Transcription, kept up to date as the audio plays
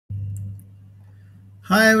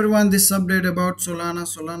Hi everyone, this update about Solana.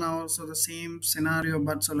 Solana also the same scenario,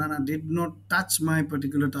 but Solana did not touch my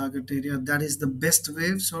particular target area. That is the best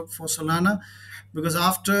wave for Solana because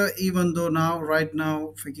after, even though now, right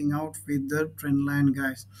now, freaking out with the trend line,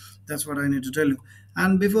 guys. That's what I need to tell you.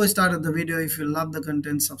 And before I started the video, if you love the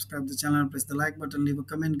content, subscribe the channel, press the like button, leave a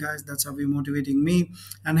comment, guys. That's how you're motivating me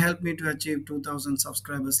and help me to achieve 2000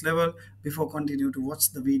 subscribers level. Before continue to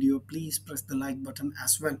watch the video, please press the like button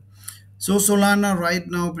as well. So Solana right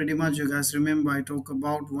now, pretty much you guys remember I talk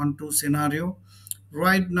about 1-2 scenario.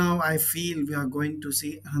 Right now I feel we are going to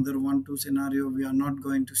see another 1-2 scenario. We are not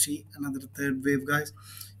going to see another third wave, guys,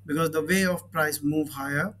 because the way of price move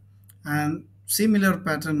higher and similar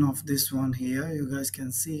pattern of this one here. You guys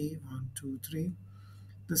can see 1, 2, 3.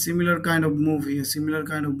 The similar kind of move here, similar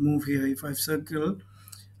kind of move here. If I circle,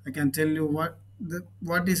 I can tell you what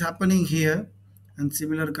is happening here, and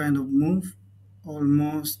similar kind of move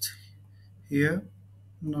almost here,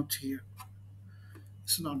 not here.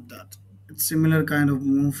 It's not that. It's similar kind of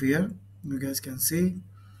move here. You guys can see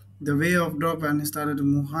the way of drop and started to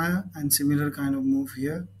move higher, and similar kind of move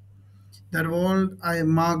here. That all I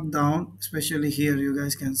marked down, especially here. You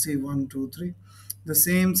guys can see 1, 2, 3. The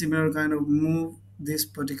same similar kind of move this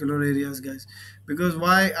particular areas, guys. Because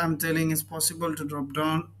why I'm telling it's possible to drop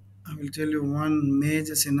down. I will tell you one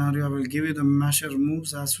major scenario. I will give you the measure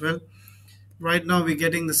moves as well. Right now we're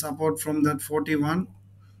getting the support from that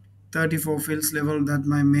 41.34 fields level, that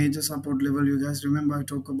my major support level. You guys remember I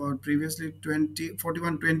talked about previously 20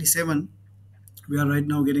 41.27. We are right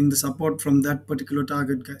now getting the support from that particular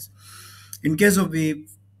target, guys. In case of we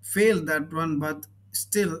failed that one, but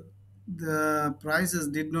still the prices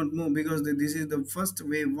did not move because this is the first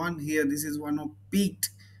wave one here. This is one of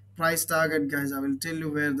peaked price target, guys. I will tell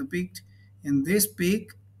you where the peaked. In this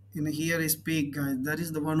peak, in here is peak, guys. That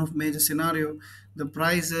is the one of major scenario. The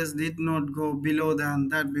prices did not go below than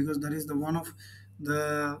that because that is the one of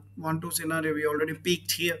the 1-2 scenario. We already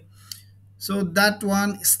peaked here, so that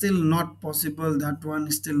one is still not possible. That one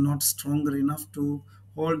is still not stronger enough to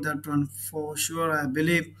hold that one for sure. I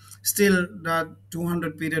believe still that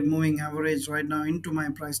 200 period moving average right now into my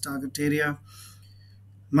price target area.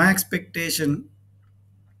 My expectation,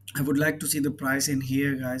 I would like to see the price in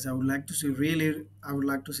here, guys. I would like to see really, I would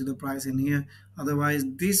like to see the price in here. Otherwise,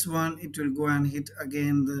 this one it will go and hit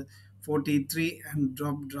again the 43 and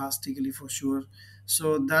drop drastically for sure.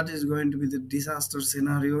 So that is going to be the disaster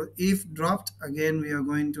scenario. If dropped again, we are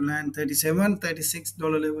going to land 37, $36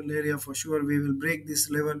 level area for sure. We will break this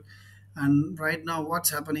level. And right now, what's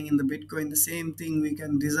happening in the Bitcoin? The same thing we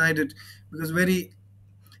can decide it because very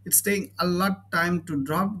it's taking a lot time to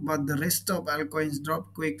drop, but the rest of altcoins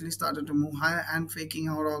dropped quickly, started to move higher and faking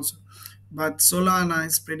out also. But Solana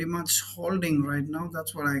is pretty much holding right now.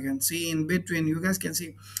 That's what I can see in between. You guys can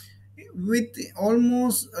see with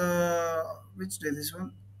almost which day this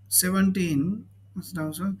one 17. What's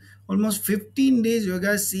now, so almost 15 days. You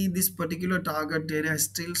guys see this particular target area is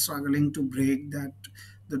still struggling to break that,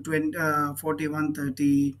 the 20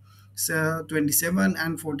 41.30, so 27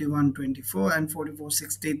 and 41.24 and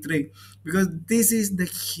 44.63, because this is the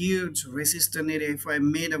huge resistance area. If I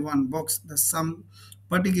made a one box, the some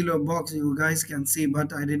particular box you guys can see,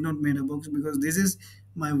 but I did not made a box because this is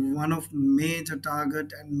my one of major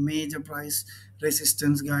target and major price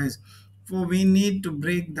resistance, guys. For we need to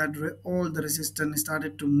break that all the resistance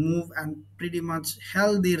started to move and pretty much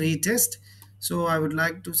healthy retest. So I would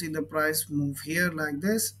like to see the price move here like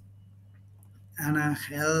this and a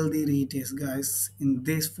healthy retest, guys, in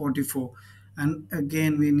this 44. And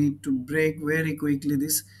again we need to break very quickly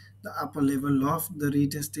this, the upper level of the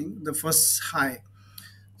retesting the first high.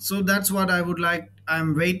 So that's what I would like.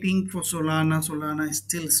 I'm waiting for Solana. Solana is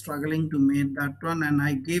still struggling to make that one, and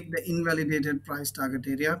I gave the invalidated price target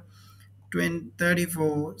area 20,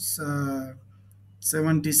 34,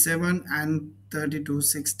 77 and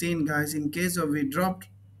 32.16, guys. In case of we dropped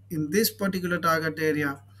in this particular target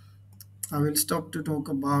area, I will stop to talk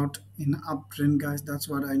about in uptrend, guys. That's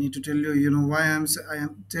what I need to tell you. You know why I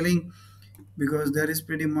am telling, because there is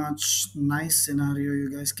pretty much nice scenario. You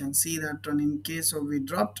guys can see that one. In case of we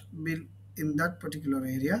dropped bill in that particular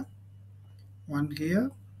area, one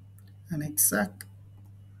here and exact,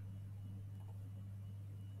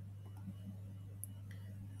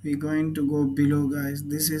 we're going to go below, guys.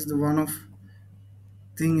 This is the one of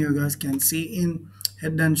thing you guys can see in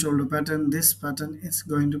head and shoulder pattern. This pattern is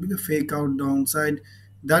going to be the fake out downside.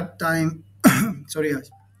 That time sorry guys,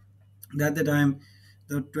 that the time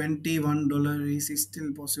the $21 is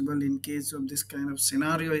still possible in case of this kind of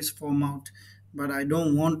scenario is form out. But I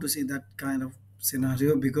don't want to see that kind of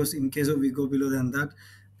scenario, because in case of we go below than that,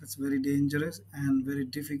 that's very dangerous and very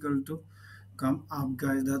difficult to come up,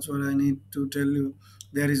 guys. That's what I need to tell you.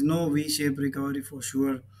 There is no V-shaped recovery for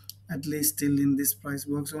sure, at least still in this price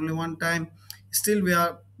box. Only one time, still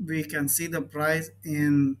we can see the price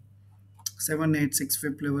in 786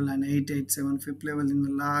 fifth level and 887 fifth level in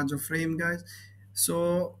the larger frame, guys.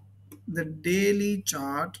 So the daily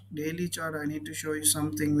chart, I need to show you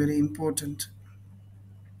something very important.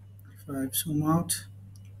 If I zoom out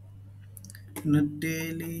in a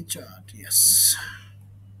daily chart, yes,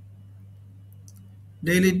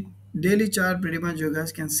 daily chart, pretty much you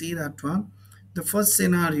guys can see that one. The first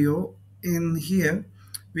scenario in here,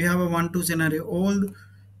 we have a 1 2 scenario.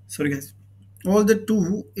 Sorry guys, all the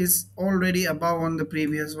two is already above on the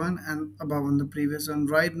previous one and above on the previous one.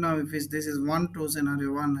 Right now, if it's, this is 1 2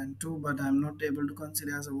 scenario 1 and 2, but I'm not able to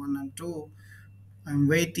consider as a 1 and 2. I'm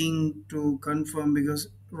waiting to confirm because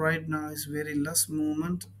right now is very less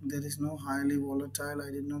movement. There is no highly volatile.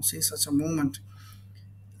 I did not see such a movement.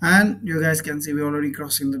 And you guys can see we already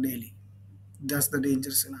crossing the daily. That's the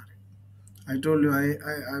danger scenario. I told you,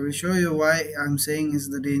 I will show you why I'm saying is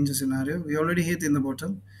the danger scenario. We already hit in the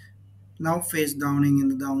bottom. Now face downing in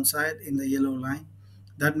the downside in the yellow line.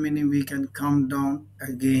 That meaning we can come down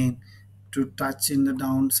again to touch in the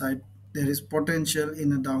downside. There is potential in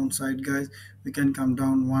the downside, guys. We can come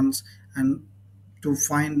down once and to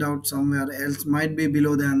find out somewhere else, might be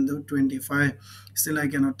below than the 25. Still I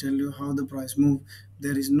cannot tell you how the price move.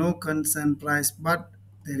 There is no concern price, but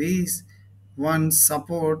there is one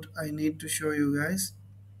support I need to show you guys.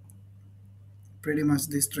 Pretty much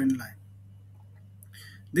this trend line.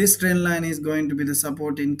 This trend line is going to be the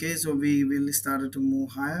support in case of we will start to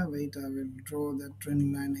move higher. Wait, I will draw that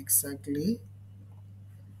trend line exactly.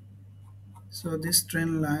 So this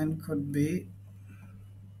trend line could be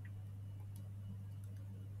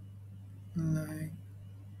like,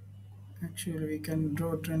 actually we can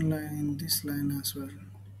draw trend line in this line as well.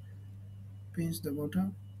 Pinch the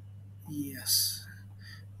bottom, yes,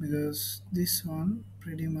 because this one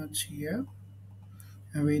pretty much here,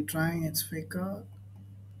 and we trying its fake out.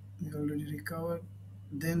 We already recovered.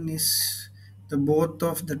 Then is the both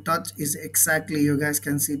of the touch is exactly, you guys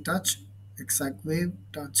can see touch, exact wave,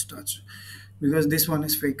 touch, because this one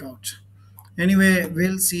is fake out. Anyway,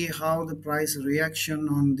 we'll see how the price reaction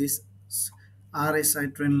on this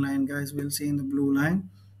RSI trend line, guys. We'll see in the blue line.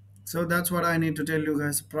 So that's what I need to tell you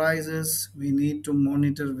guys. Prices we need to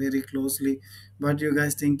monitor very closely. But you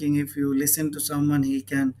guys thinking if you listen to someone, he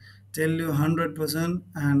can tell you 100%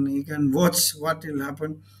 and he can watch what will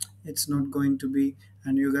happen. It's not going to be.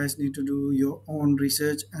 And you guys need to do your own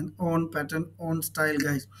research and own pattern, own style,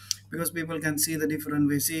 guys. Because people can see the different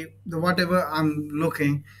way. See the whatever I'm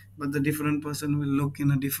looking, but the different person will look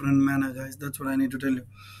in a different manner, guys. That's what I need to tell you.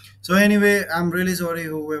 So anyway, I'm really sorry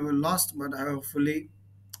whoever lost, but hopefully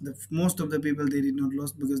most of the people they did not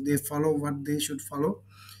lose because they follow what they should follow.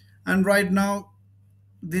 And right now,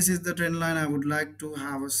 this is the trend line. I would like to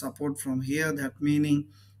have a support from here. That meaning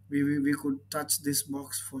we could touch this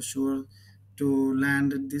box for sure to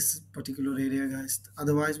land at this particular area, guys.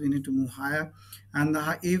 Otherwise we need to move higher, and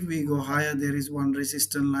if we go higher, there is one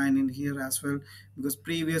resistance line in here as well, because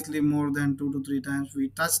previously more than 2 to 3 times we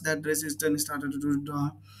touched that resistance, started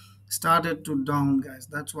to down, guys.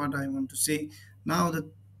 That's what I want to see. Now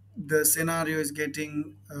the scenario is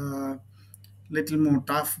getting little more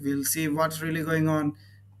tough. We'll see what's really going on.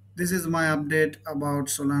 This is my update about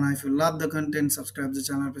Solana. If you love the content, subscribe the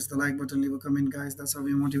channel, press the like button, leave a comment, guys. That's how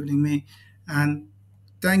you're motivating me. And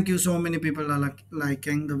thank you, so many people are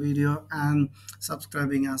liking the video and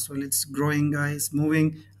subscribing as well. It's growing, guys,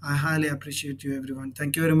 moving. I highly appreciate you, everyone.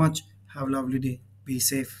 Thank you very much. Have a lovely day. Be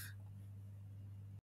safe.